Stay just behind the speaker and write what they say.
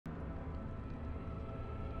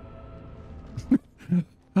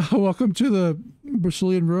Welcome to the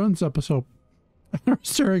Brecilian Ruins episode. We're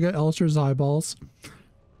staring at Elster's eyeballs.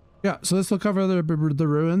 Yeah, so this will cover the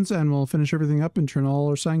ruins and we'll finish everything up and turn all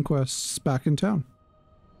our side quests back in town.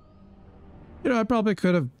 You know, I probably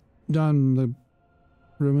could have done the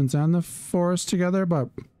ruins and the forest together, but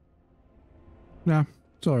yeah,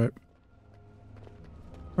 it's alright.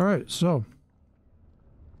 Alright, so.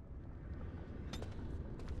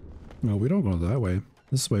 No, we don't go that way.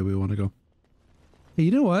 This is the way we want to go. Hey,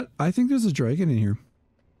 you know what? I think there's a dragon in here.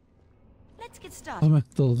 Let's get started. Oh,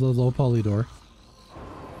 the low poly door.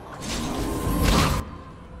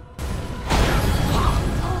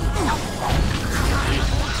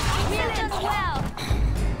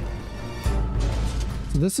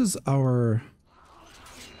 So this is our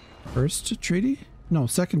first treaty? No,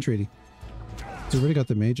 second treaty. So we already got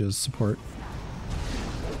the mages support.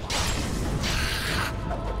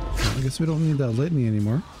 I guess we don't need that litany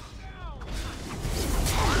anymore.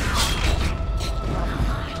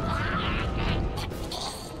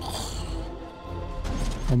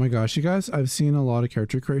 Oh my gosh, you guys, I've seen a lot of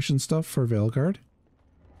character creation stuff for Veilguard.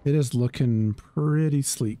 It is looking pretty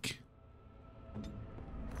sleek.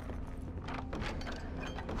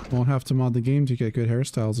 Won't have to mod the game to get good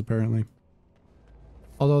hairstyles, apparently.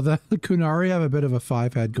 Although the Kunari have a bit of a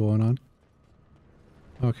 5 head going on.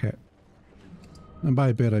 Okay. And by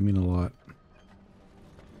a bit, I mean a lot.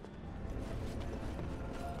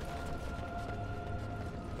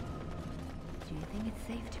 Do you think it's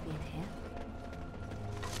safe to be in here?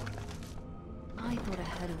 I thought I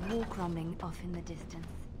heard a walk rumbling off in the distance.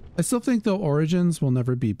 I still think, though, Origins will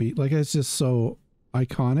never be beat. Like, it's just so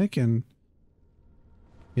iconic and,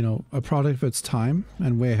 you know, a product of its time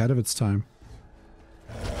and way ahead of its time.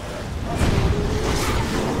 I'm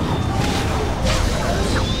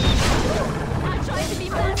trying to be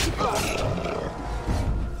merciful.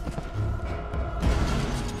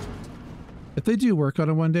 If they do work on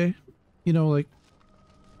it one day, you know, like,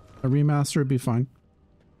 a remaster would be fine.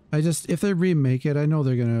 If they remake it, I know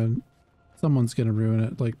they're gonna, someone's gonna ruin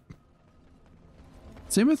it. Like,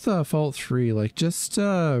 same with Fallout 3, like, just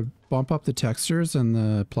bump up the textures and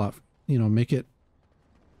the plot, you know, make it,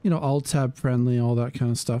 you know, alt-tab friendly, all that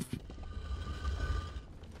kind of stuff.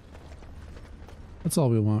 That's all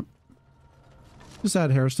we want. Just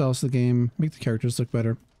add hairstyles to the game, make the characters look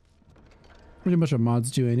better. Pretty much what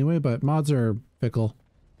mods do anyway, but mods are fickle.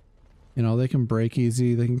 You know, they can break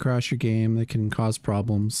easy, they can crash your game, they can cause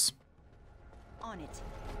problems. On it.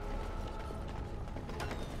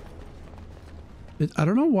 I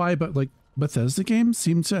don't know why, but like Bethesda games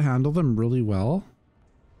seem to handle them really well.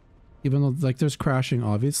 Even though like there's crashing,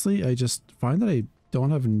 obviously, I just find that I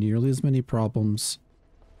don't have nearly as many problems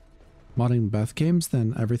modding Beth games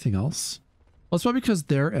than everything else. Well, it's probably because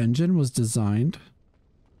their engine was designed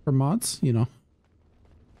for mods, you know,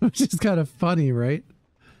 which is kind of funny, right?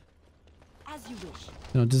 As you wish.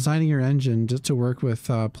 You know, designing your engine just to work with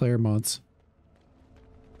player mods.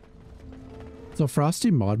 So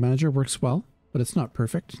Frosty Mod Manager works well, but it's not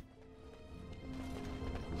perfect.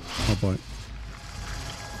 Oh boy.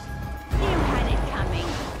 You had it coming.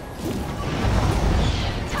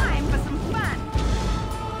 Time for some fun.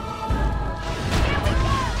 Here we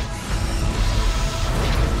go. Take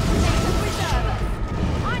the preserver.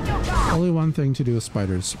 On your guard. Only one thing to do with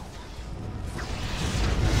spiders.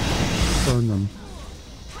 Burn them.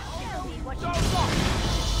 Tell me what you...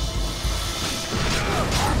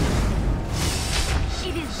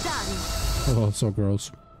 It is done. Oh, so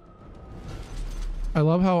gross. I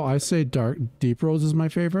love how I say Deep Roads is my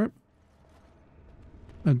favorite.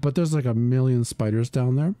 But there's like a million spiders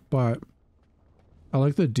down there. But I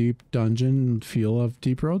like the deep dungeon feel of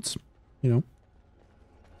Deep Roads, you know.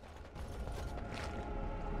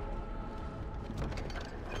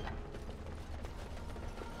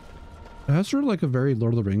 It has sort of like a very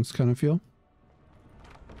Lord of the Rings kind of feel.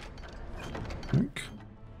 I think.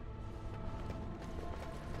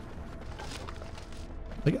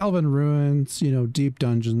 Like Elven Ruins, you know, deep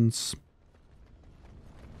dungeons.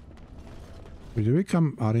 Did we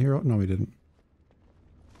come out of here? No, we didn't.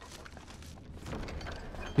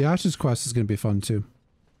 The Ashes quest is going to be fun too.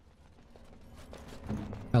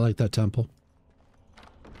 I like that temple.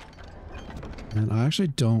 And I actually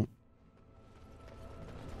don't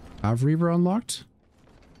have Reaver unlocked.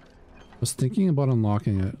 I was thinking about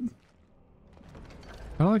unlocking it.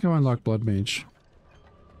 I don't like how I unlocked Blood Mage.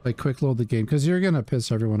 Like quick load the game, because you're gonna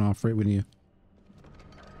piss everyone off right when you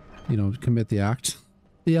know, commit the act.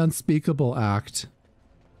 The unspeakable act.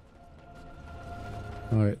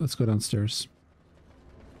 Alright, let's go downstairs.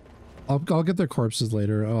 I'll get their corpses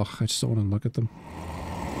later. Oh, I just don't want to look at them.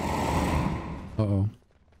 Uh-oh.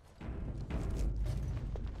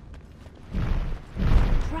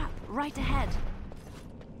 right ahead.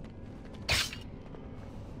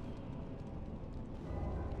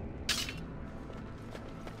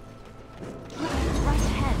 Look, right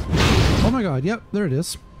ahead. Oh my god, yep, there it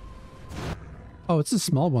is. Oh, it's a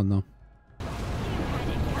small one though.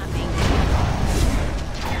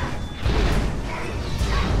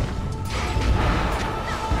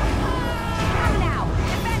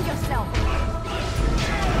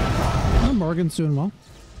 Oh, Morgan's doing well.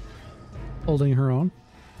 Holding her own.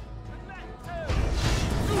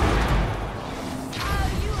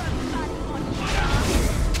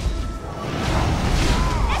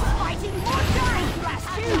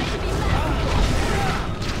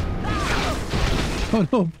 Oh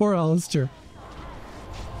no, poor Alistair.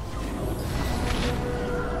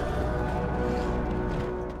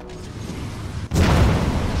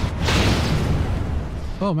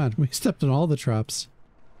 Oh man, we stepped in all the traps.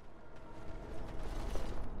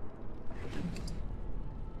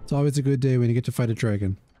 It's always a good day when you get to fight a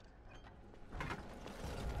dragon.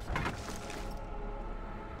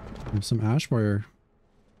 And some ash warrior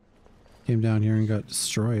came down here and got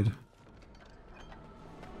destroyed.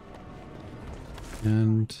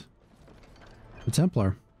 And a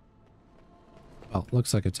Templar. Well,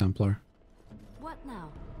 looks like a Templar. What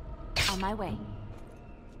now? On my way.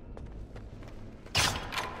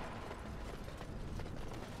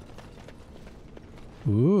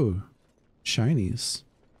 Ooh, shinies.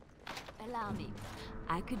 Allow me.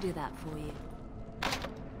 I could do that for you.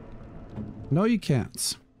 No, you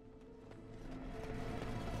can't.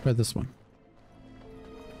 Try this one.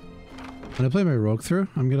 When I play my rogue through,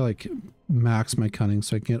 I'm gonna like max my cunning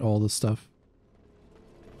so I can get all this stuff.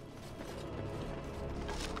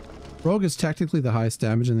 Rogue is technically the highest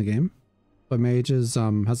damage in the game, but mage is,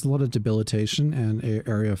 has a lot of debilitation and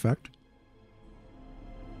area effect.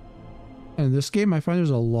 And in this game, I find there's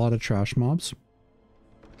a lot of trash mobs.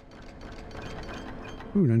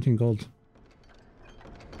 Ooh, 19 gold.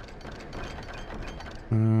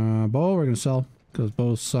 Bow we're gonna sell, because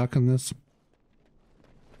bows suck in this.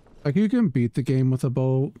 Like, you can beat the game with a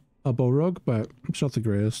bow rogue, but it's not the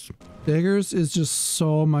greatest. Daggers is just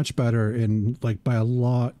so much better in, like, by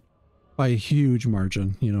a huge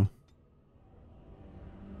margin, you know.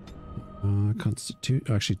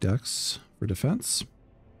 Actually Dex for defense.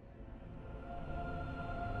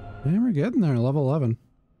 And we're getting there, level 11.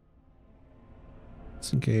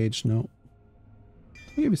 Disengage, no.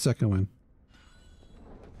 Maybe second win.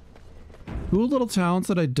 Cool little talents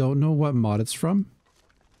that I don't know what mod it's from.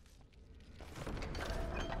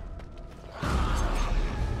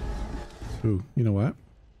 Ooh, you know what?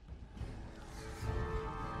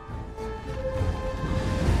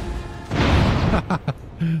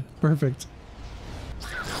 Perfect.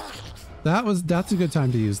 That's a good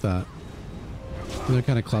time to use that. When they're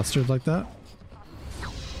kind of clustered like that.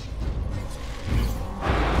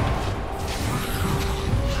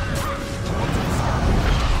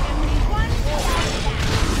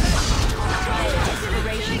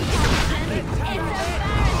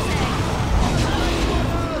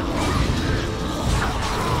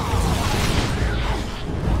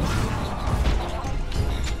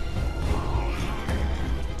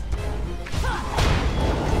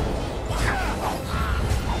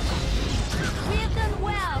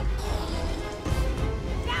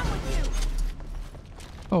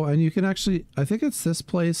 Oh, and you can actually, I think it's this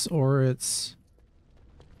place or it's,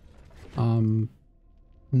 no,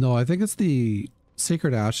 I think it's the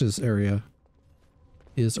Sacred Ashes area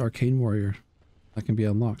is Arcane Warrior that can be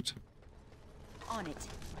unlocked. On it.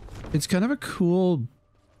 It's kind of a cool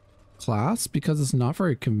class because it's not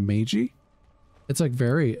very magey. It's like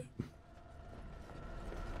very, I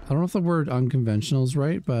don't know if the word unconventional is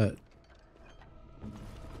right, but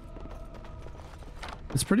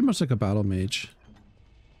it's pretty much like a battle mage.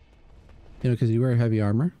 You know, because you wear heavy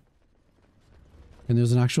armor. And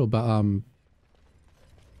there's an actual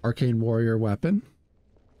Arcane Warrior weapon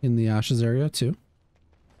in the Ashes area too.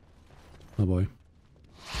 Oh boy.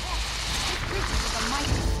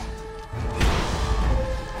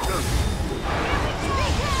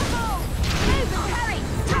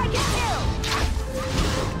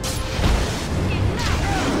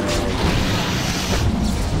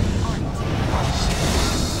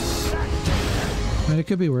 And it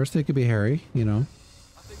could be worse, they could be hairy, you know.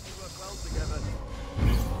 I think you work well together.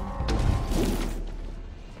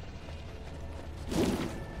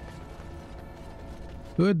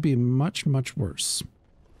 Could be much, much worse.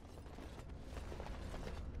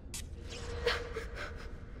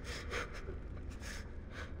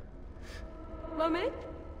 Mummy?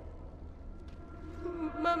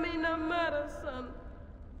 Mummy, no matter, son.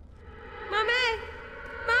 Mummy!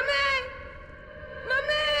 Mummy!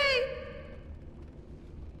 Mummy!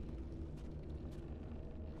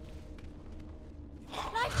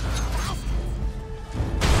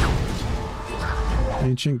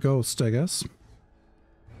 Ancient ghost, I guess.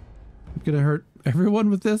 I'm gonna hurt everyone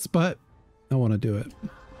with this, but I want to do it.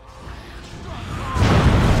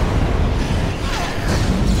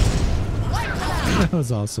 That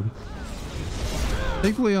was awesome.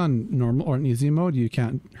 Thankfully on normal or easy mode, you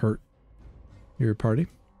can't hurt your party.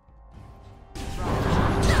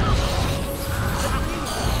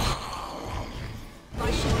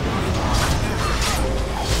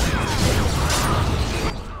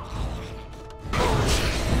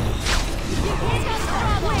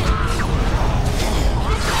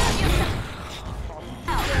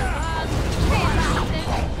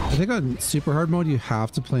 I think on super hard mode, you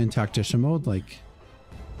have to play in tactician mode, like,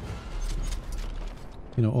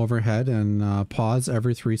 you know, overhead and pause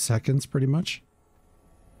every 3 seconds pretty much.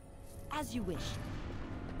 As you wish.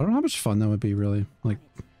 I don't know how much fun that would be, really. Like,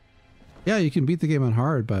 yeah, you can beat the game on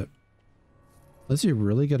hard, but unless you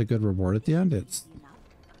really get a good reward at the end, it's,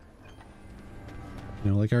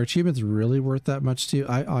 you know, like, our achievements really worth that much to you.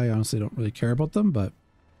 I honestly don't really care about them, but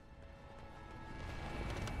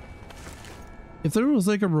if there was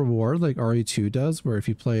like a reward like RE2 does, where if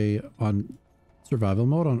you play on survival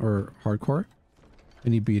mode or hardcore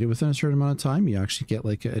and you beat it within a certain amount of time, you actually get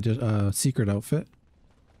like a secret outfit.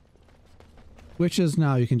 Which is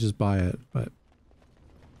now you can just buy it, but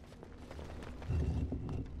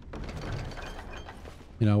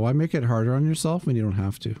you know, why make it harder on yourself when you don't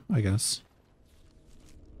have to, I guess.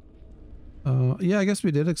 Yeah, I guess we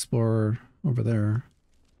did explore over there.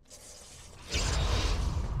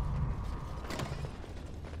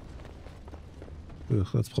 Ugh,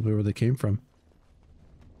 that's probably where they came from.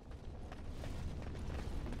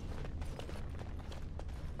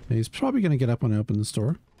 Yeah, he's probably going to get up when I open the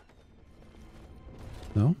store.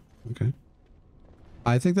 No? Okay.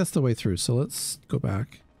 I think that's the way through, so let's go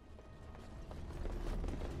back.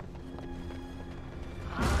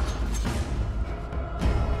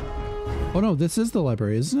 Oh no, this is the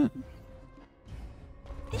library, isn't it?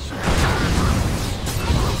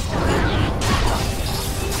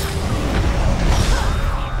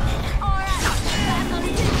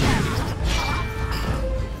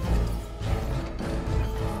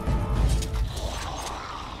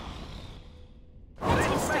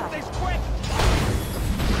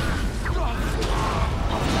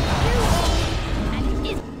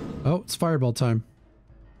 Oh, it's fireball time.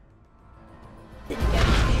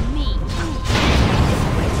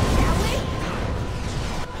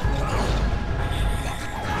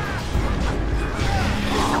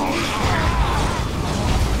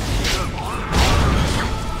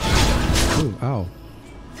 Ooh, ow.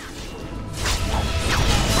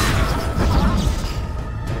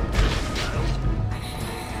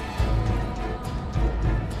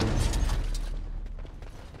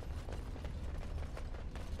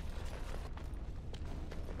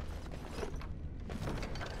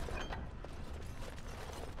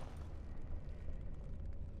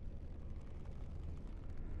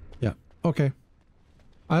 Yeah, okay.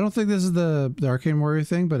 I don't think this is the Arcane Warrior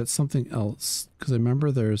thing, but it's something else. Because I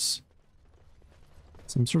remember there's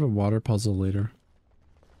some sort of water puzzle later.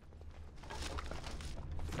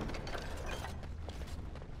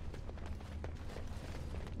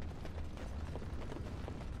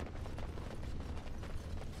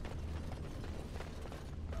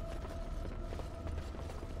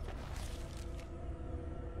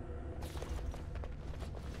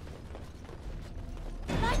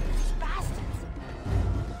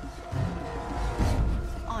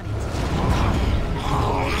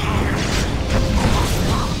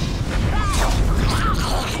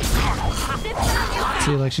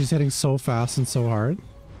 See, like she's hitting so fast and so hard.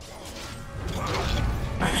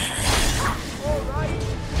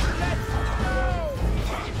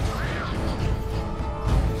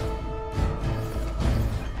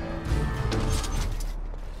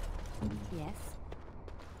 Yes.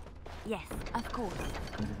 Yes, of course.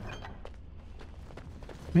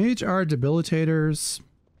 Mage are debilitators,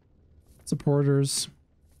 supporters,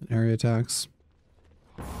 and area attacks.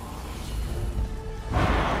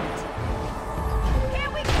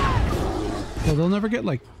 Well, they'll never get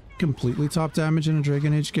like completely top damage in a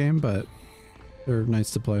Dragon Age game, but they're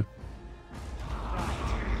nice to play. Right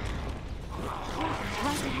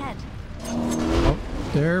ahead. Oh,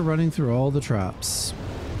 they're running through all the traps.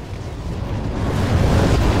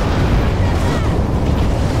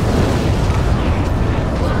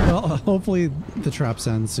 Well, hopefully the traps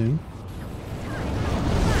end soon.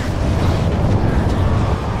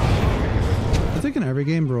 I think in every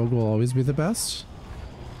game, Rogue will always be the best.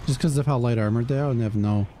 Just because of how light armored they are and they have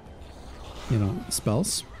no, you know,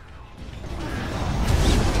 spells.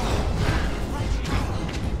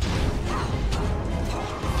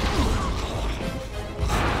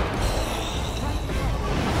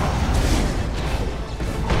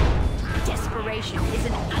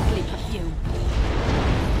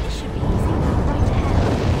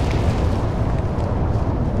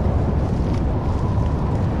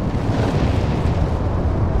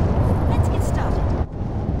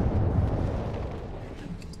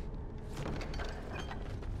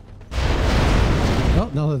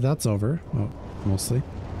 that's over. Oh, mostly.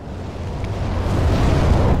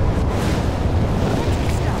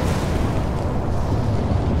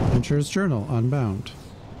 Adventurer's Journal, Unbound.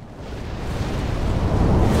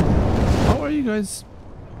 How are you guys?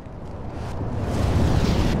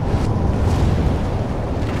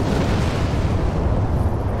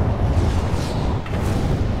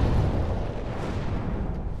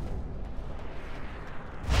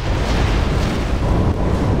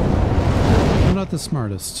 I'm not the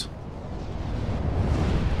smartest.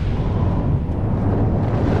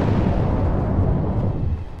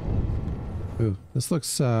 Ooh, this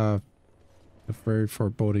looks a very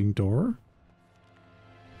foreboding door.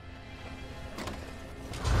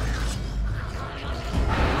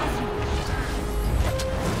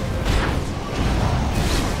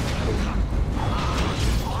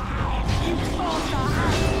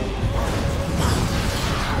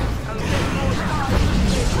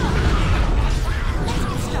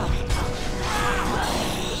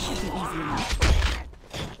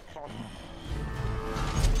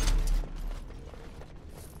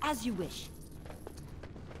 As you wish.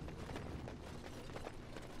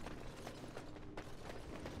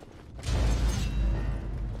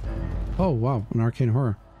 Oh wow, an arcane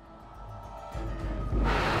horror.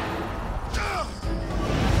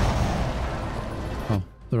 Oh,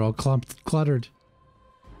 they're all cluttered.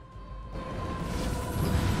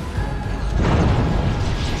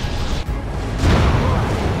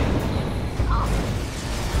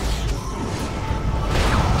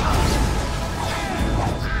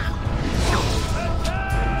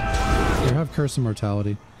 They have Curse of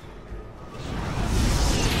Mortality.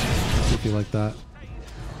 If you like that.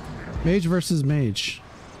 Mage versus mage.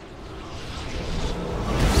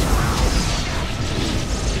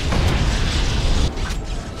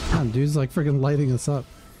 Man, dude's like freaking lighting us up.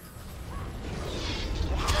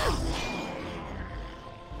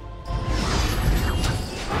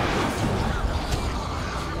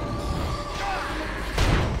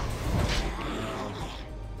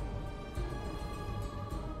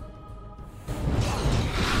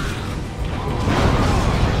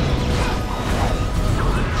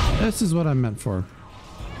 This is what I'm meant for.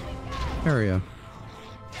 Area.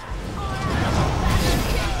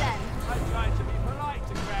 I tried to be polite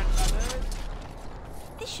to grandmothers.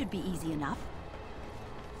 This should be easy enough.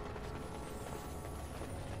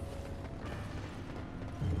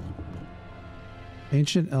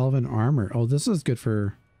 Ancient Elven Armor. Oh, this is good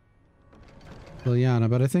for Liliana,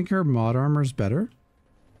 but I think her mod armor is better.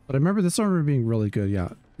 But I remember this armor being really good,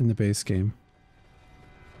 yeah, in the base game.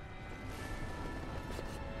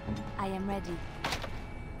 I am ready.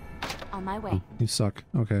 On my way. Oh, you suck.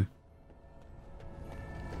 Okay.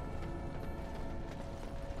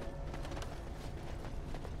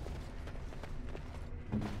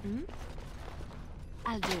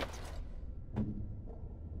 I'll do it.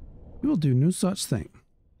 We will do no such thing.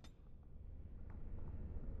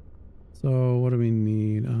 So what do we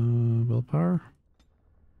need? Willpower?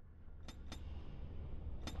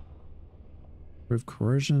 Improve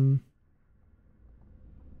coercion.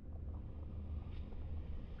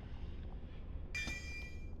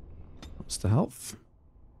 Ups to health.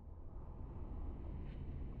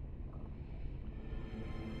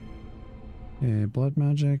 Okay, blood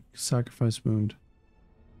magic, sacrifice wound.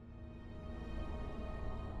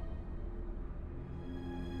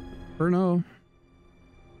 Inferno.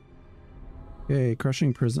 Okay,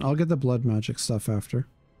 crushing prison. I'll get the blood magic stuff after.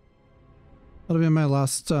 That'll be my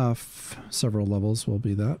last several levels will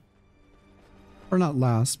be that. Or not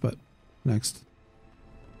last, but next.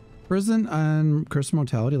 Prison and Curse of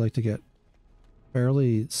Mortality I like to get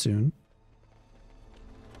fairly soon.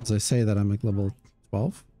 As I say that, I'm like level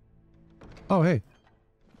 12. Oh, hey.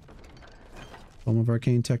 Tome of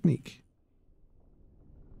Arcane Technique.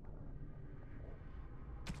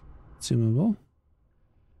 Consumable.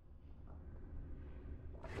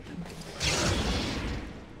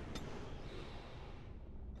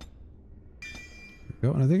 There we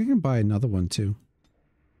go. And I think I can buy another one too.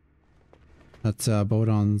 That's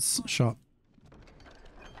Bodon's shop.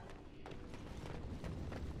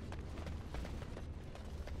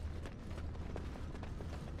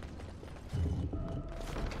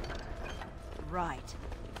 Right.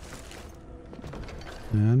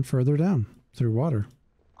 And further down through water.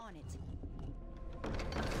 On it.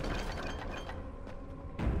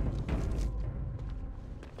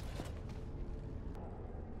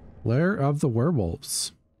 Lair of the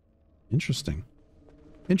Werewolves. Interesting.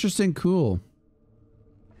 Interesting, cool.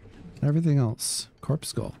 Everything else. Corpse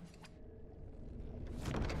Skull.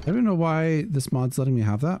 I don't know why this mod's letting me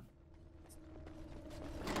have that.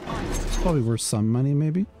 It's probably worth some money,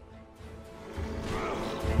 maybe.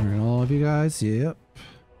 Alright, all of you guys. Yep.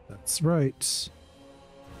 That's right.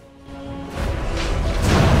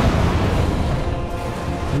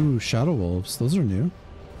 Ooh, shadow wolves. Those are new.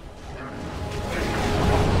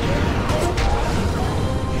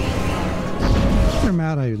 They're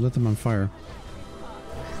mad I lit them on fire.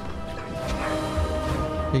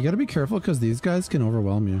 You gotta be careful because these guys can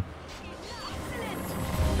overwhelm you.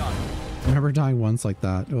 I remember dying once like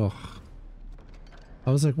that. Ugh.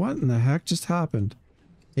 I was like, what in the heck just happened?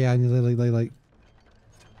 Yeah, and they like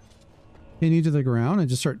pin you to the ground and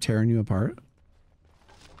just start tearing you apart.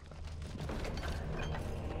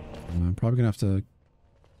 I'm probably gonna have to...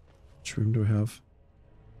 Which room do we have?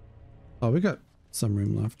 Oh, we got some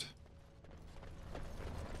room left.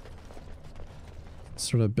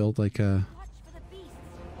 Sort of build like a...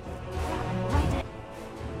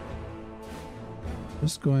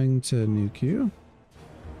 Just going to nuke you.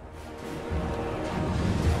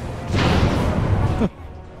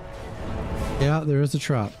 Yeah, there is a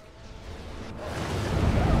trap.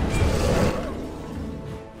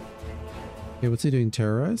 Okay, what's he doing?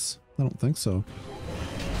 Terrorize? I don't think so.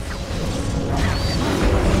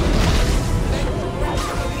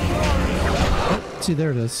 Oh, see,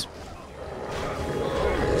 there it is.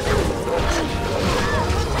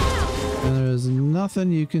 And there's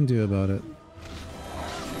nothing you can do about it.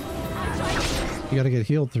 You gotta get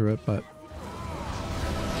healed through it, but...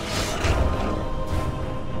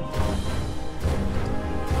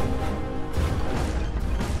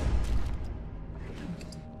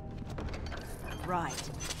 Right.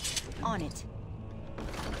 On it.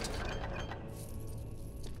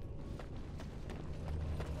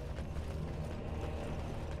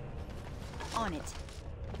 On it.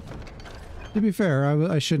 To be fair,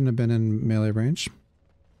 I shouldn't have been in melee range.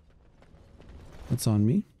 That's on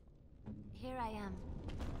me. Here I am.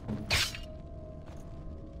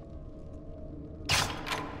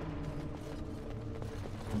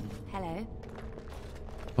 Hello.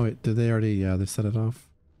 Oh wait, did they already... Yeah, they set it off.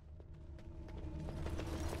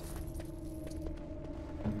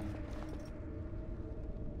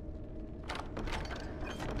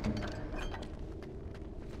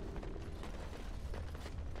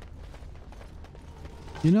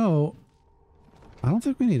 You know, I don't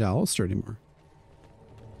think we need Alistair anymore.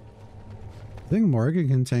 I think Morgan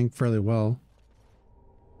can tank fairly well.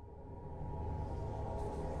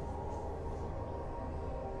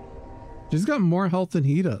 She's got more health than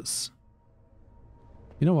he does.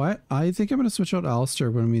 You know what? I think I'm going to switch out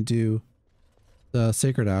Alistair when we do the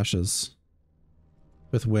Sacred Ashes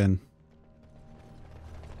with Wynn.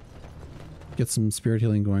 Get some spirit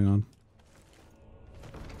healing going on.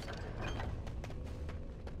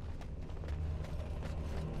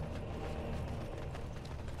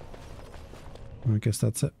 I guess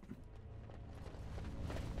that's it.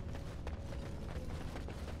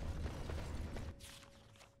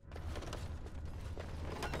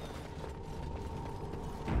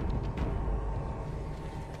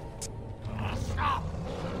 Stop!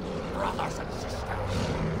 Brothers and sisters,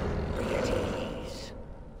 be at ease.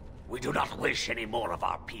 We do not wish any more of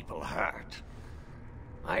our people hurt.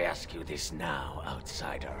 I ask you this now,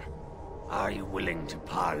 outsider. Are you willing to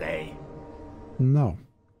parley? No.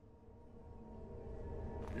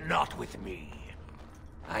 Not with me.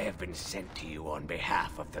 I have been sent to you on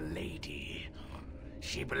behalf of the lady.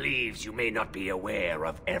 She believes you may not be aware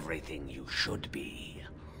of everything you should be.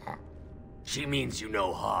 She means you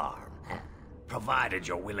no harm, provided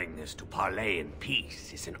your willingness to parley in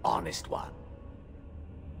peace is an honest one.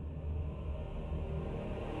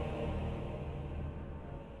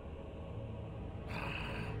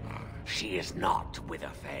 She is not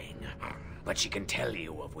Witherfang, but she can tell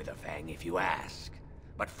you of Witherfang if you ask.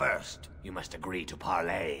 But first, you must agree to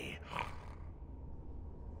parley.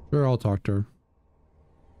 Sure, I'll talk to her.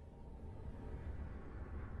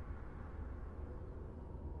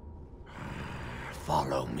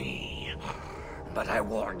 Follow me. But I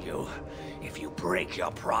warn you, if you break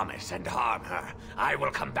your promise and harm her, I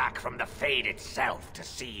will come back from the Fade itself to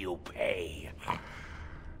see you pay.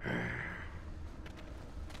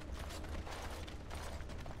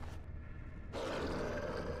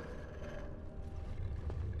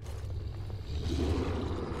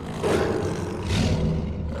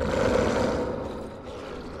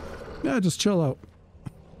 Yeah, just chill out.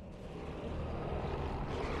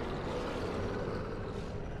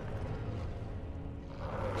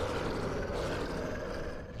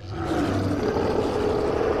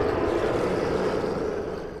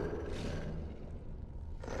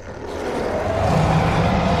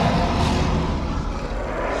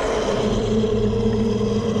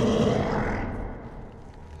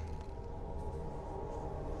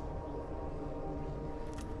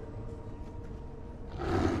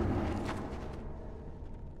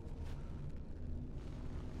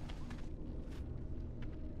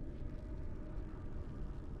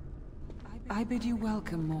 I bid you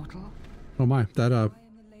welcome, mortal. Oh my, that I am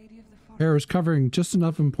the lady of the forest. hair is covering just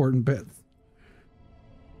enough important bits.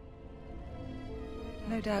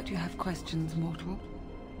 No doubt you have questions, mortal.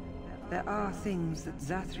 There are things that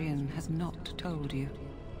Zathrian has not told you.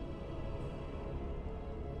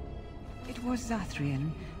 It was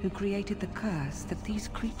Zathrian who created the curse that these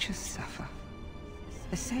creatures suffer.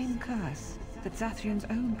 The same curse that Zathrian's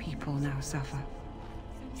own people now suffer.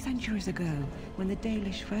 Centuries ago, when the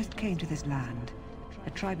Dalish first came to this land,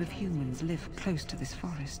 a tribe of humans lived close to this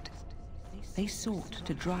forest. They sought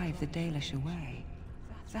to drive the Dalish away.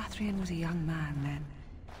 Zathrian was a young man then.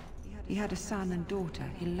 He had a son and daughter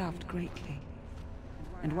he loved greatly.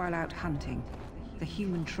 And while out hunting, the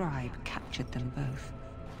human tribe captured them both.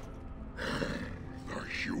 The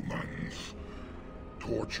humans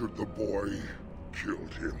tortured the boy,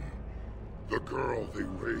 killed him. The girl they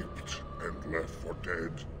raped and left for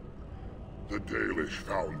dead. The Dalish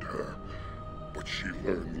found her, but she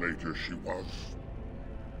learned later she was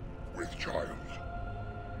with child.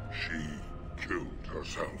 She killed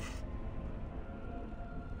herself.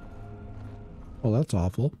 Well, that's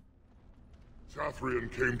awful.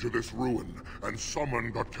 Zathrian came to this ruin and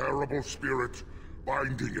summoned a terrible spirit,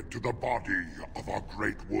 binding it to the body of a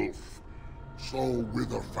great wolf. So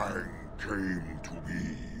Witherfang came to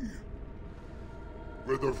be.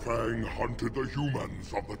 Witherfang hunted the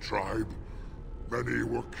humans of the tribe. Many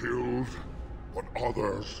were killed, but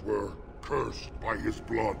others were cursed by his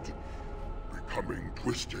blood, becoming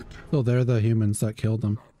twisted. So they're the humans that killed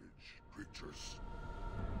them. Savage creatures.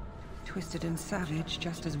 Twisted and savage,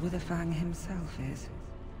 just as Witherfang himself is.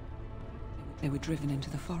 They were driven into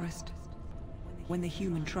the forest. When the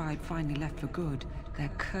human tribe finally left for good, their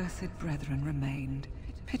cursed brethren remained,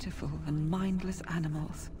 pitiful and mindless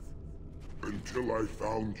animals. Until I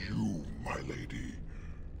found you, my lady.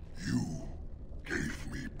 You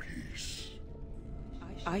gave me peace.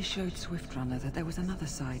 I showed Swiftrunner that there was another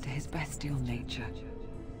side to his bestial nature.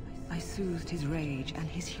 I soothed his rage and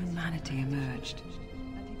his humanity emerged.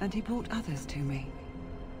 And he brought others to me.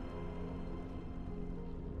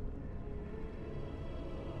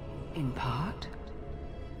 In part,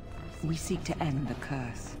 we seek to end the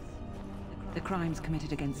curse. The crimes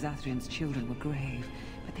committed against Zathrian's children were grave,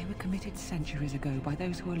 but they were committed centuries ago by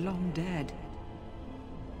those who are long dead.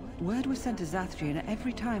 Word was sent to Zathrian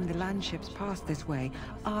every time the landships passed this way,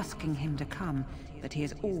 asking him to come, but he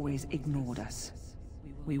has always ignored us.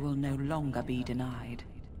 We will no longer be denied.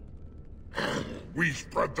 We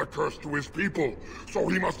spread the curse to his people, so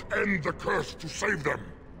he must end the curse to save them.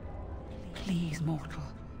 Please, mortal.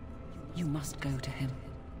 You must go to him.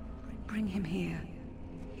 Bring him here.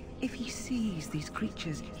 If he sees these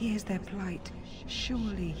creatures, hears their plight,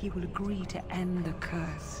 surely he will agree to end the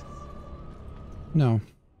curse. No.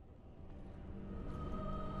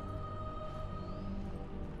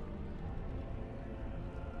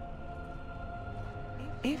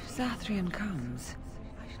 If Zathrian comes,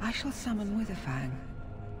 I shall summon Witherfang.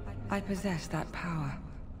 I possess that power.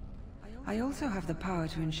 I also have the power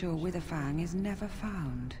to ensure Witherfang is never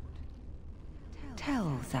found.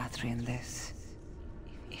 Tell Zathrian this.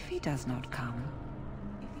 If he does not come,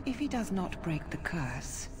 if he does not break the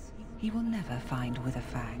curse, he will never find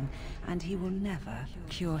Witherfang, and he will never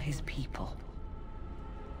cure his people.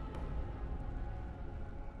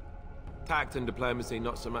 Tact and diplomacy,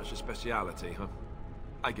 not so much a speciality, huh?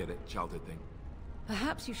 I get it, childhood thing.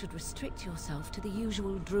 Perhaps you should restrict yourself to the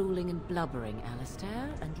usual drooling and blubbering, Alistair,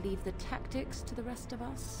 and leave the tactics to the rest of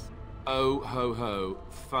us. Oh, ho, ho.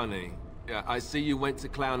 Funny. Yeah, I see you went to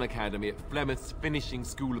Clown Academy at Flemeth's Finishing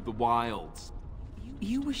School of the Wilds.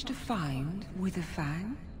 You wish to find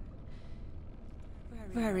Witherfang?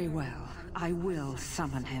 Very well. I will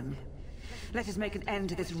summon him. Let us make an end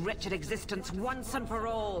to this wretched existence once and for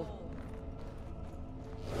all.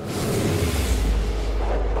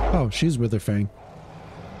 Oh, she's Witherfang.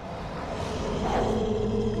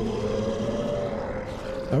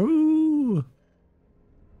 Oh.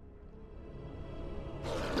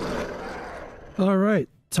 All right,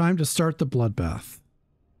 time to start the bloodbath.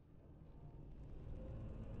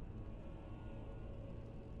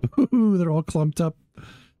 Ooh, they're all clumped up.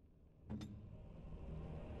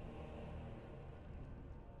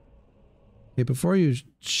 Okay, before you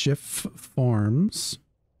shift forms,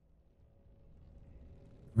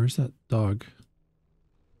 where's that dog?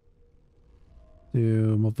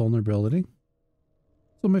 Do my vulnerability.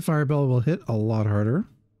 So my fireball will hit a lot harder.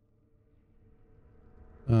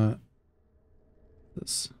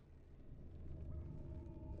 This.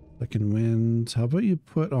 Second wind. How about you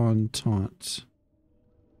put on taunt?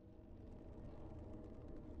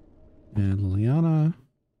 And Liliana.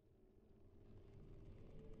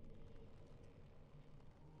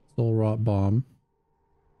 shot bomb.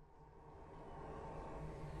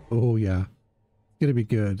 Oh yeah. It's gonna be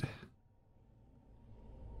good.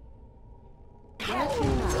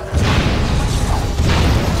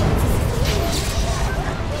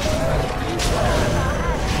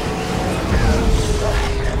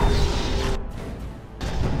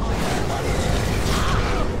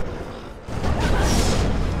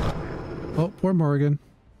 Oh, poor Morgan.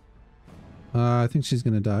 I think she's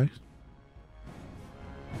gonna die.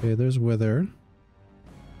 Okay, there's Wither.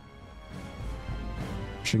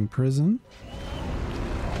 Pushing prison.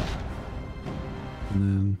 And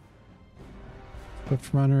then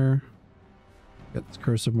Swift Runner. Gets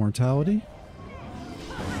Curse of Mortality.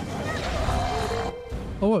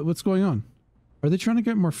 Oh, what's going on? Are they trying to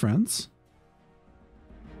get more friends?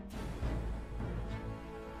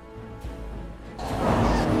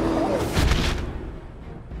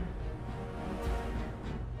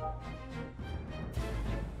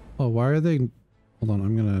 Oh, why are they... Hold on,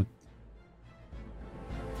 I'm gonna...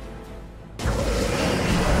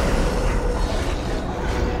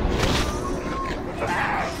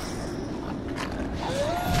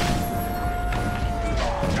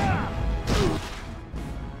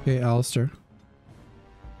 Okay, Alistair.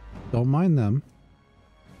 Don't mind them.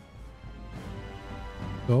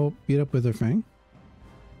 Go beat up Witherfang.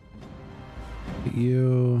 Get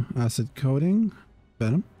you acid coating.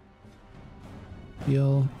 Venom.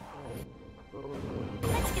 Heal.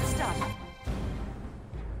 Let's get started.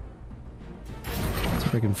 See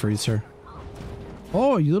if I can freeze her.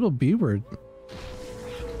 Oh, you little B-word.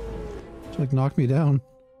 She like knocked me down.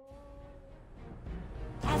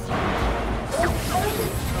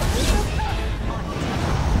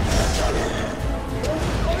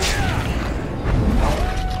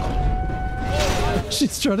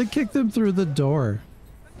 She's trying to kick them through the door.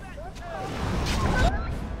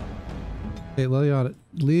 Okay, Liliana,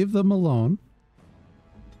 leave them alone.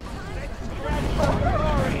 There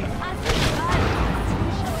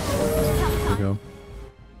we go.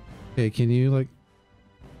 Okay, can you like...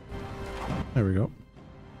 There we go.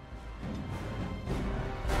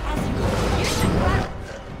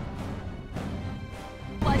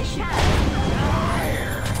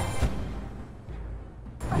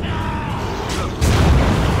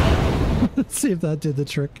 Let's see if that did the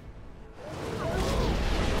trick.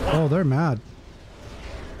 Oh, they're mad.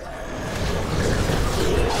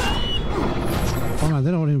 Oh man,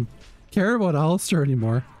 they don't even care about Alistair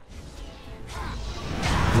anymore.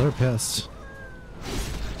 They're pissed.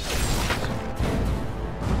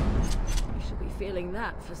 We should be feeling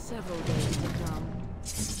that for several days to come.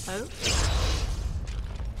 Oh?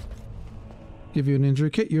 Give you an injury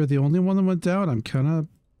kit. You're the only one that went down. I'm kind of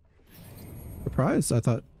surprised. I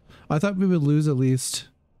thought we would lose at least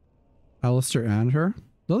Alistair and her.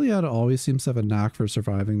 Liliana always seems to have a knack for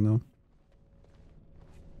surviving, though.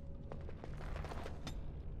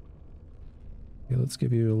 Okay, let's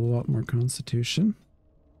give you a lot more constitution.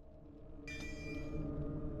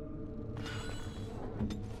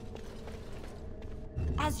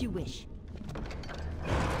 As you wish.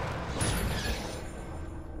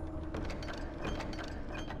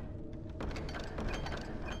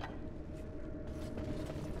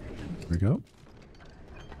 There we go.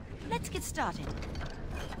 Let's get started.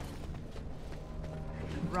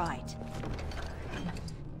 Right.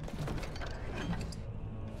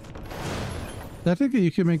 I think that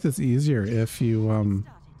you can make this easier if you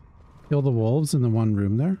kill the wolves in the one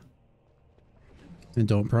room there. And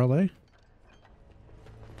don't parlay.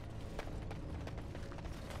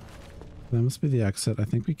 That must be the exit. I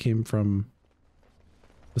think we came from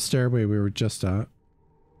the stairway we were just at.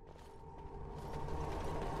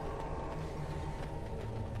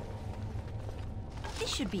 This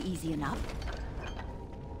should be easy enough.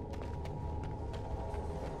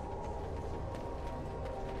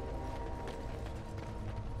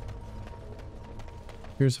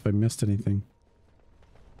 Here's if I missed anything.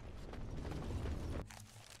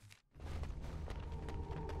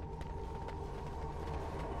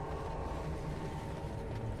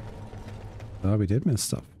 Oh, we did miss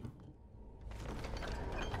stuff.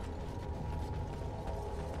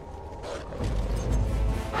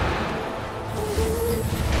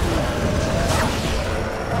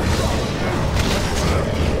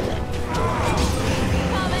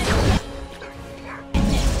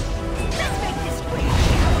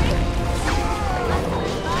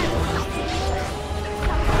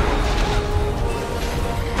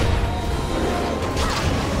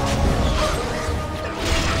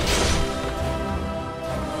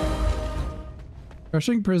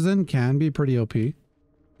 Crushing Prison can be pretty OP,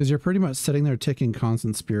 because you're pretty much sitting there taking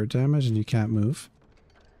constant spirit damage and you can't move.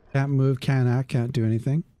 Can't move, can't act, can't do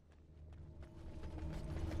anything.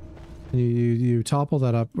 And you topple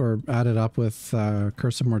that up or add it up with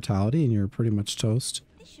Curse of Mortality and you're pretty much toast.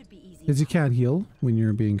 This should be easy. Because you can't heal when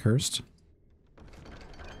you're being cursed.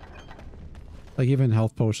 Like even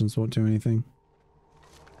health potions won't do anything.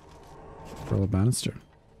 Roll a banister.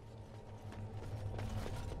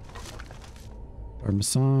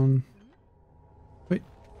 Parmesan. Wait,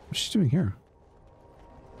 what's she doing here?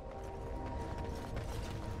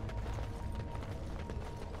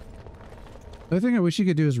 The other thing I wish you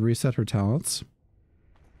could do is reset her talents.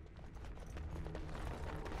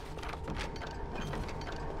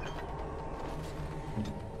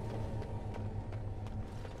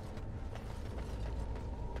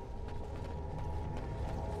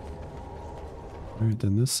 Alright,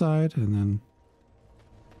 then this side, and then...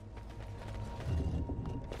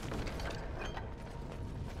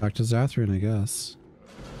 back to Zathrian, I guess.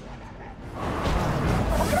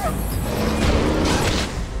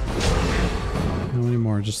 How many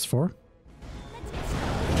more? Just 4?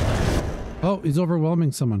 Oh, he's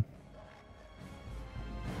overwhelming someone.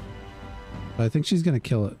 I think she's gonna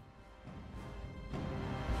kill it.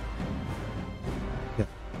 Yeah.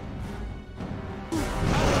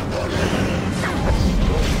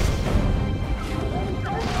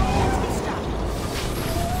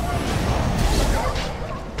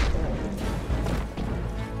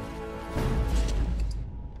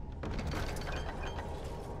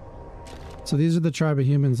 So these are the tribe of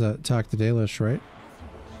humans that attacked the Dalish, right?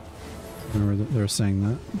 Remember they're saying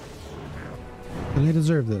that. And they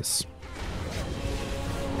deserve this.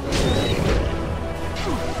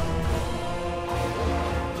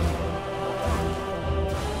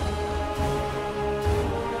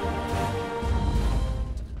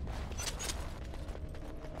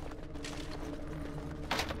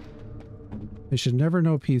 They should never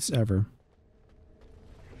know peace ever.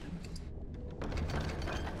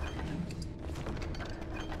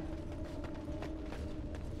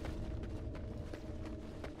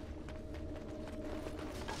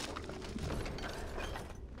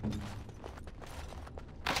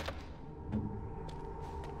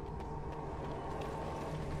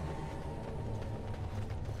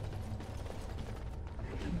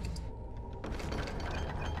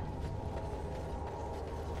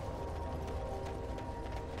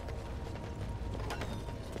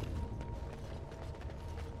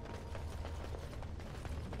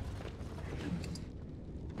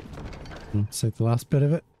 Let's take the last bit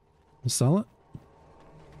of it. We'll sell it.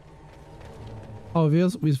 Oh,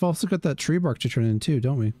 we've also got that tree bark to turn in too,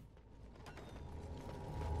 don't we?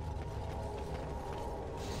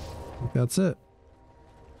 I think that's it.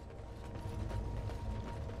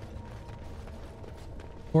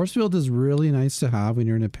 Force field is really nice to have when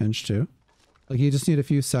you're in a pinch too. Like you just need a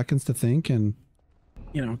few seconds to think and,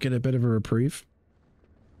 you know, get a bit of a reprieve.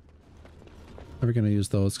 Never gonna use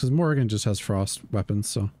those because Morrigan just has frost weapons,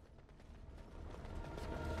 so.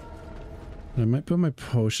 I might put my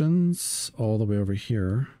potions all the way over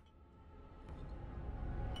here.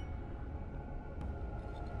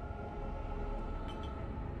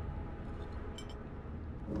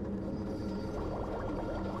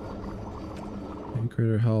 And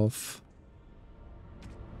greater health.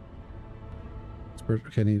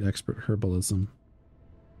 Okay, I need expert herbalism.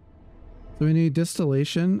 So we need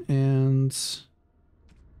distillation and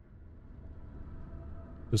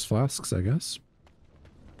just flasks, I guess.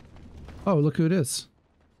 Oh, look who it is.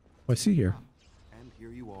 Oh, I see here. And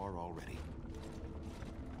here you are already.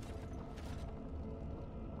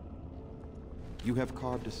 You have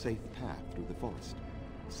carved a safe path through the forest.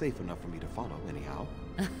 Safe enough for me to follow, anyhow.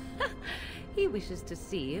 He wishes to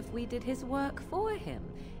see if we did his work for him.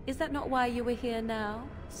 Is that not why you were here now,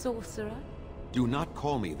 sorcerer? Do not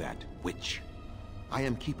call me that, witch. I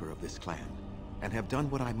am keeper of this clan, and have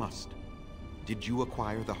done what I must. Did you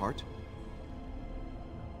acquire the heart?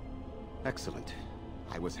 Excellent.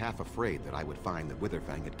 I was half afraid that I would find that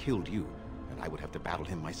Witherfang had killed you, and I would have to battle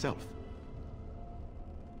him myself.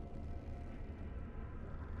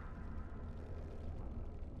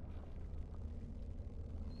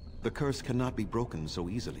 The curse cannot be broken so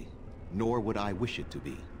easily, nor would I wish it to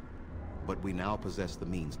be. But we now possess the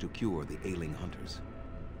means to cure the ailing hunters.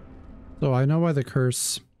 So I know why the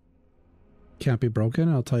curse can't be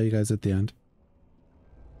broken. I'll tell you guys at the end.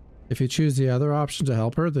 If you choose the other option to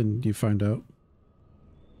help her, then you find out.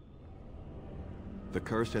 The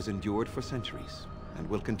curse has endured for centuries, and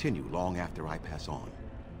will continue long after I pass on.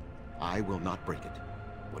 I will not break it.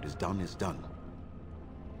 What is done is done.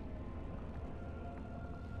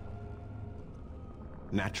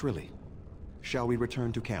 Naturally. Shall we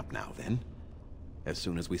return to camp now, then? As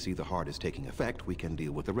soon as we see the heart is taking effect, we can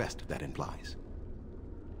deal with the rest that implies.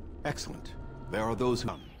 Excellent. There are those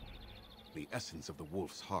who... The essence of the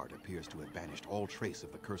wolf's heart appears to have banished all trace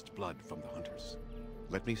of the cursed blood from the hunters.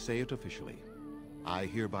 Let me say it officially. I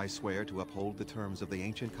hereby swear to uphold the terms of the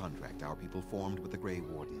ancient contract our people formed with the Grey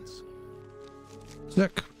Wardens.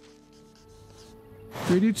 Sick.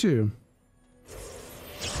 3D2.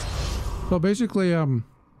 So basically, you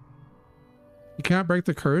can't break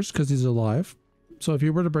the curse because he's alive. So if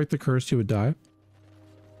you were to break the curse, he would die.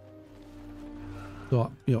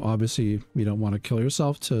 So, you know, obviously you don't want to kill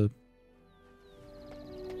yourself to,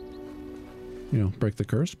 you know, break the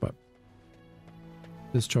curse, but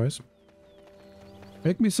his choice.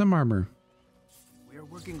 Make me some armor. We are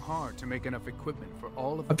working hard to make enough equipment for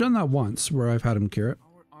all of I've done that once where I've had him cure it.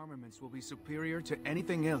 Our armaments will be superior to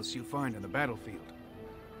anything else you find on the battlefield.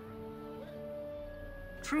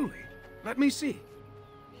 Truly, let me see.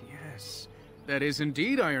 Yes, that is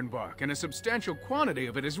indeed iron bark, and a substantial quantity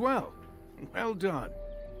of it as well. Well done.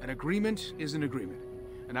 An agreement is an agreement,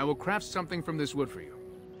 and I will craft something from this wood for you.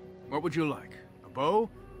 What would you like? A bow,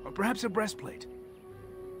 or perhaps a breastplate?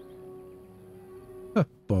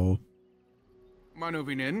 Bow.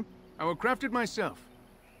 Moving in. I will craft it myself.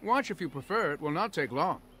 Watch if you prefer, it will not take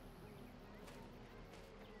long.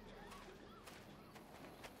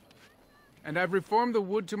 And I've reformed the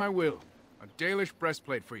wood to my will. A Dalish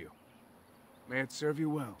breastplate for you. May it serve you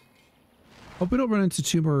well. Hope we don't run into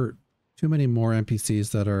too many more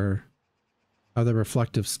NPCs that have the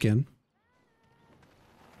reflective skin.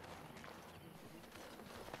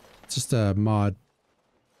 It's just a mod.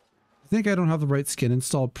 I think I don't have the right skin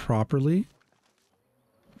installed properly.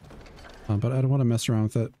 But I don't want to mess around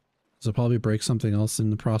with it, because I'll probably break something else in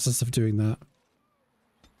the process of doing that.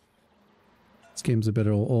 This game's a bit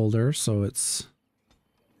older, so it's...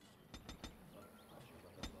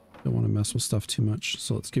 Don't want to mess with stuff too much,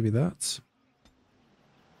 so let's give you that.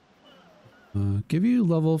 Give you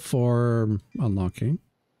level 4 unlocking.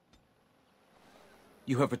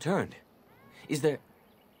 You have returned. Is there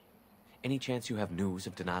any chance you have news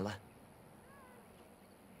of Delilah?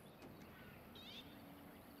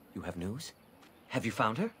 You have news? Have you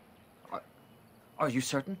found her? Are you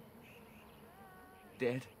certain?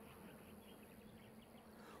 Dead?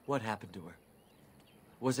 What happened to her?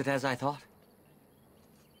 Was it as I thought?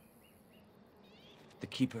 The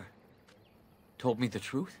Keeper told me the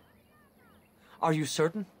truth? Are you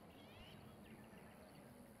certain?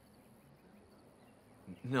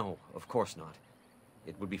 No, of course not.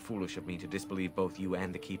 It would be foolish of me to disbelieve both you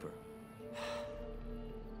and the Keeper.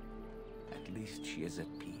 At least she is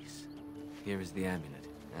at peace. Here is the amulet,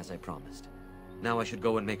 as I promised. Now I should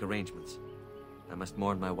go and make arrangements. I must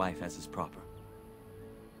mourn my wife as is proper.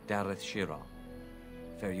 Dareth Shira,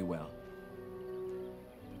 fare you well.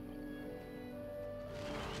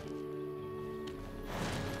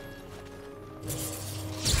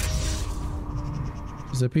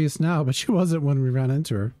 She's at peace now, but she wasn't when we ran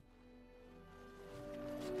into her.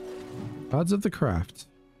 Gods of the Craft.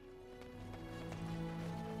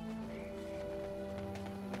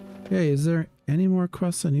 Okay, is there any more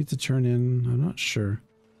quests I need to turn in? I'm not sure.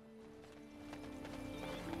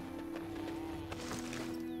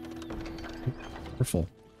 We're full.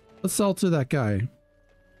 Let's sell to that guy.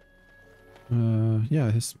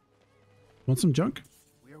 Yeah, want some junk?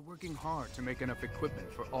 We are working hard to make enough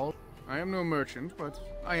equipment for all. I am no merchant, but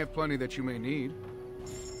I have plenty that you may need.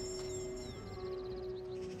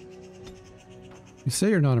 You say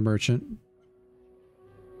you're not a merchant.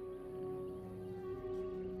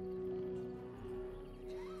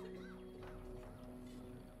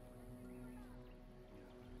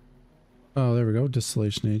 Oh, there we go.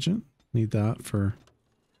 Distillation agent. Need that for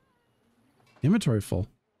inventory full.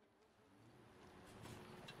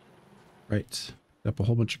 Right. Up a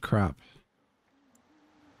whole bunch of crap.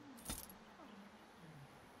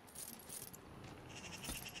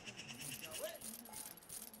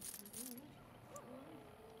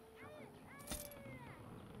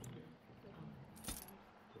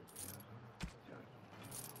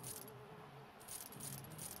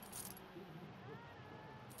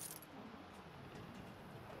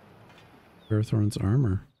 Earththorn's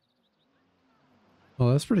armor.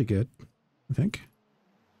 Oh, that's pretty good, I think.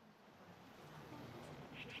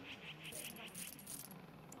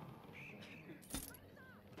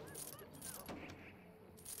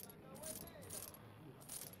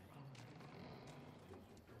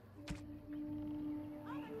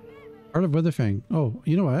 Art of Witherfang. Oh,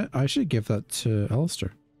 you know what? I should give that to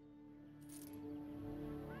Alistair.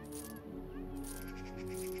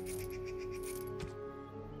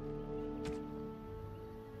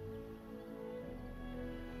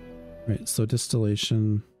 Right, so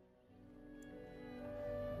distillation.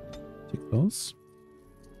 Take those.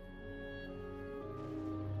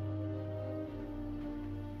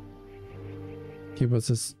 Okay, what's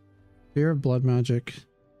this? Fear of blood magic.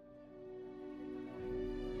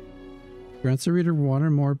 Grants the reader 1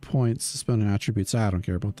 or more points to spend on attributes. I don't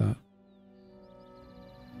care about that.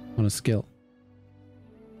 On a skill.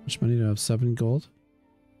 How much money do I have? 7 gold?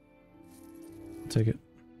 I'll take it.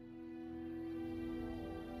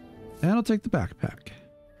 And I'll take the backpack.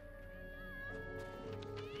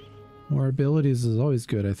 More abilities is always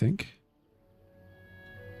good, I think.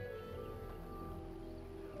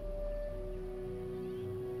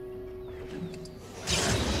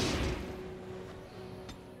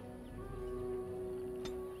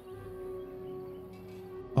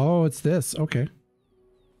 Oh, it's this. Okay.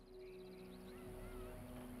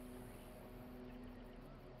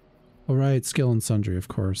 All right, skill and sundry, of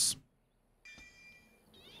course.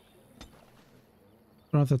 I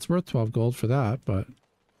don't know if that's worth 12 gold for that, but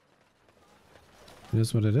it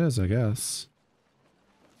is what it is, I guess.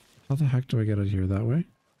 How the heck do I get out of here that way?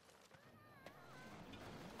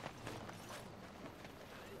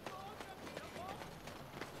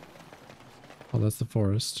 Oh, that's the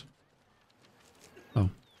forest. Oh,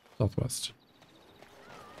 southwest.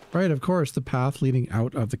 Right, of course, the path leading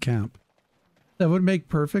out of the camp. That would make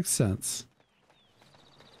perfect sense.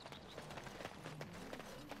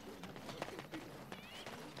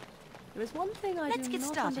 There is one thing I Let's do get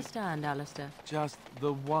not started. understand, Alistair. Just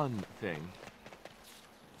the one thing.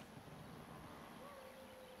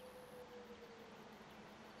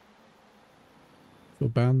 So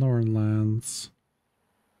Banloran lands.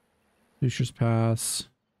 Lucius Pass.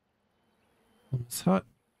 It's hot.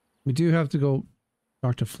 We do have to go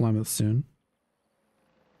back to Flemeth soon.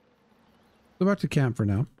 Go back to camp for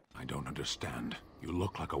now. I don't understand. You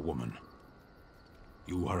look like a woman.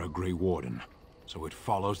 You are a Grey Warden, so it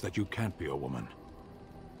follows that you can't be a woman.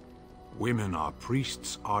 Women are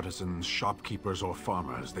priests, artisans, shopkeepers, or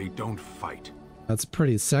farmers. They don't fight. That's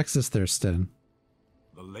pretty sexist there, Sten.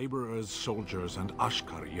 The laborers, soldiers, and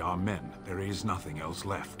Ashkari are men. There is nothing else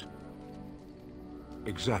left.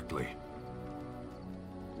 Exactly.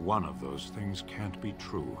 One of those things can't be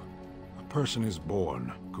true. A person is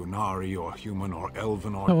born, Gunari or human or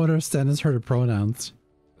elven or... I wonder if Sten has heard of pronouns.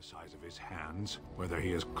 The size of his hands, whether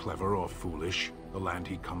he is clever or foolish, the land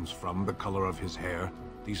he comes from, the color of his hair,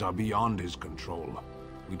 these are beyond his control.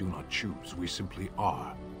 We do not choose, we simply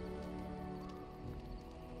are.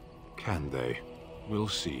 Can they? We'll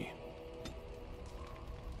see.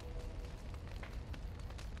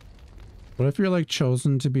 What if you're like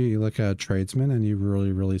chosen to be like a tradesman and you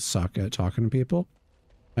really, really suck at talking to people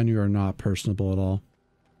and you are not personable at all?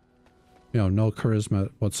 You know, no charisma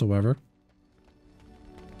whatsoever.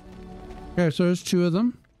 Okay, so there's 2 of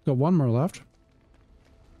them. Got 1 more left.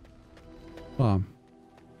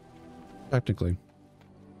 Technically.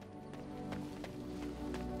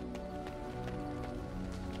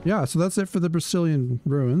 Yeah, so that's it for the Brecilian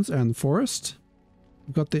Ruins and the forest.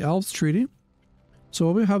 We've got the Elves Treaty. So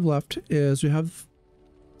what we have left is we have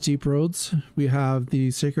Deep Roads, we have the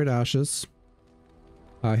Sacred Ashes,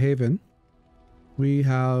 Haven, we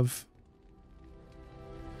have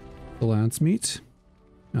the Lancemeet,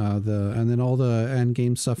 and then all the end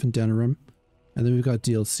game stuff in Denerim, and then we've got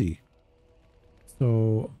DLC.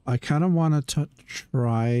 So I kind of want to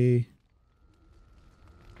try.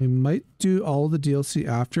 We might do all the DLC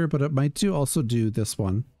after, but it might also do this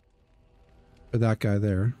one for that guy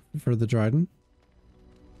there for the Dryden.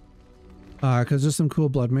 Because there's some cool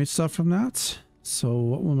Blood Mage stuff from that. So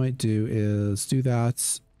what we might do is do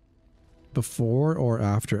that before or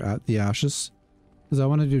after at the Ashes. Because I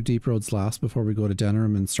want to do Deep Roads last before we go to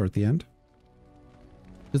Denerim and start the end.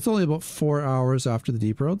 It's only about 4 hours after the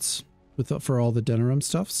Deep Roads for all the Denerim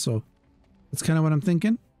stuff. So that's kind of what I'm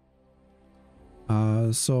thinking.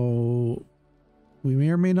 So we may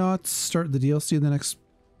or may not start the DLC in the next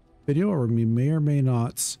video, or we may or may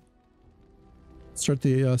not start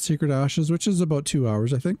the Secret Ashes, which is about 2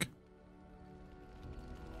 hours, I think.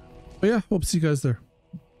 But yeah, hope to see you guys there.